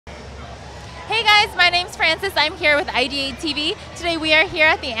Hey guys, my name's Frances. I'm here with IdeateTV. Today we are here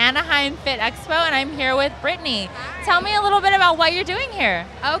at the Anaheim Fit Expo and I'm here with Brittany. Hi. Tell me a little bit about what you're doing here.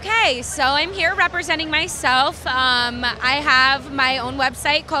 Okay, so I'm here representing myself. I have my own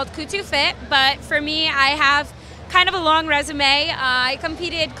website called Coutu Fit, but for me I have kind of a long resume. I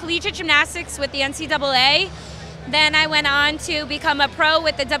competed collegiate gymnastics with the NCAA. Then I went on to become a pro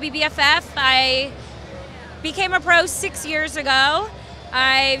with the WBFF. I became a pro 6 years ago.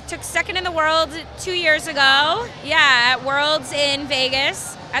 I took second in the world 2 years ago, at Worlds in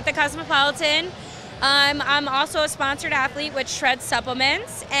Vegas at the Cosmopolitan. I'm also a sponsored athlete with Shred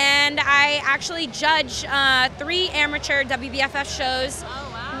Supplements, and I actually judge 3 amateur WBFF shows,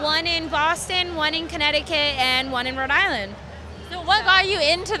 one in Boston, one in Connecticut, and one in Rhode Island. So what got you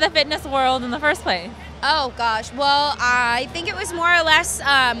into the fitness world in the first place? Oh gosh, well I think it was more or less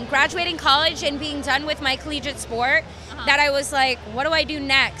graduating college and being done with my collegiate sport that I was like, what do I do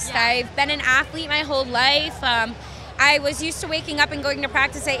next? I've been an athlete my whole life. I was used to waking up and going to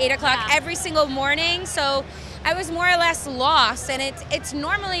practice at 8 o'clock every single morning, so I was more or less lost, and it's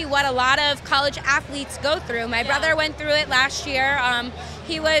normally what a lot of college athletes go through. My brother went through it last year.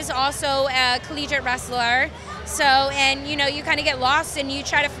 He was also a collegiate wrestler, and you kind of get lost and you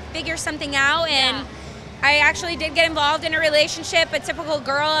try to figure something out, and I actually did get involved in a relationship, a typical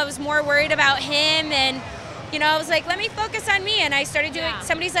girl. I was more worried about him, and I was like, let me focus on me, and I started doing,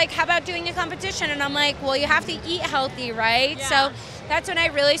 somebody's like, how about doing a competition? And I'm like, well, you have to eat healthy, right? So that's when I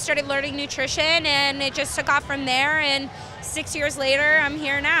really started learning nutrition, and it just took off from there, and 6 years later, I'm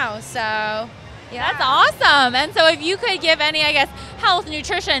here now, so That's awesome. And so if you could give any, health,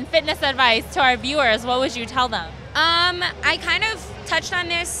 nutrition, fitness advice to our viewers, what would you tell them? I kind of touched on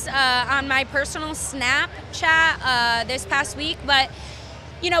this on my personal Snapchat this past week, but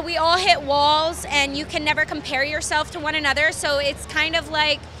we all hit walls and you can never compare yourself to one another, so it's kind of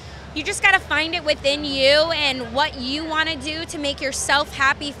like you just got to find it within you and what you want to do to make yourself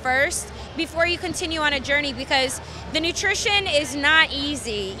happy first before you continue on a journey, because the nutrition is not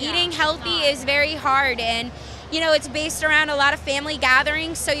easy. Eating healthy is very hard, and it's based around a lot of family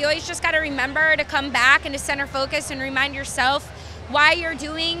gatherings, so you always just got to remember to come back and to center focus and remind yourself why you're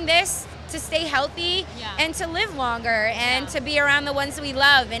doing this, to stay healthy and to live longer and to be around the ones that we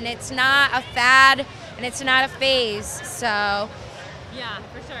love, and it's not a fad and it's not a phase. So yeah,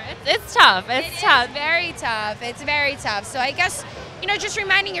 for sure. It's tough. It's tough. Very tough. It's very tough. So I guess, just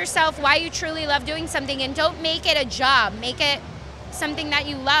reminding yourself why you truly love doing something, and don't make it a job. Make it something that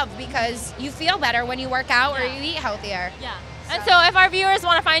you love, because you feel better when you work out or you eat healthier. Yeah. And so if our viewers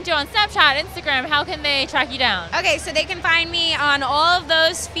want to find you on Snapchat, Instagram, how can they track you down? Okay, so they can find me on all of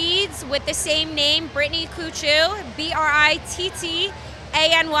those feeds with the same name, Brittany Coutu, BrittanyCoutu.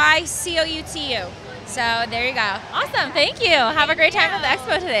 So there you go. Awesome. Thank you. Have a great time at the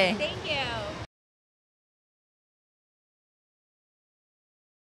expo today. Thank you.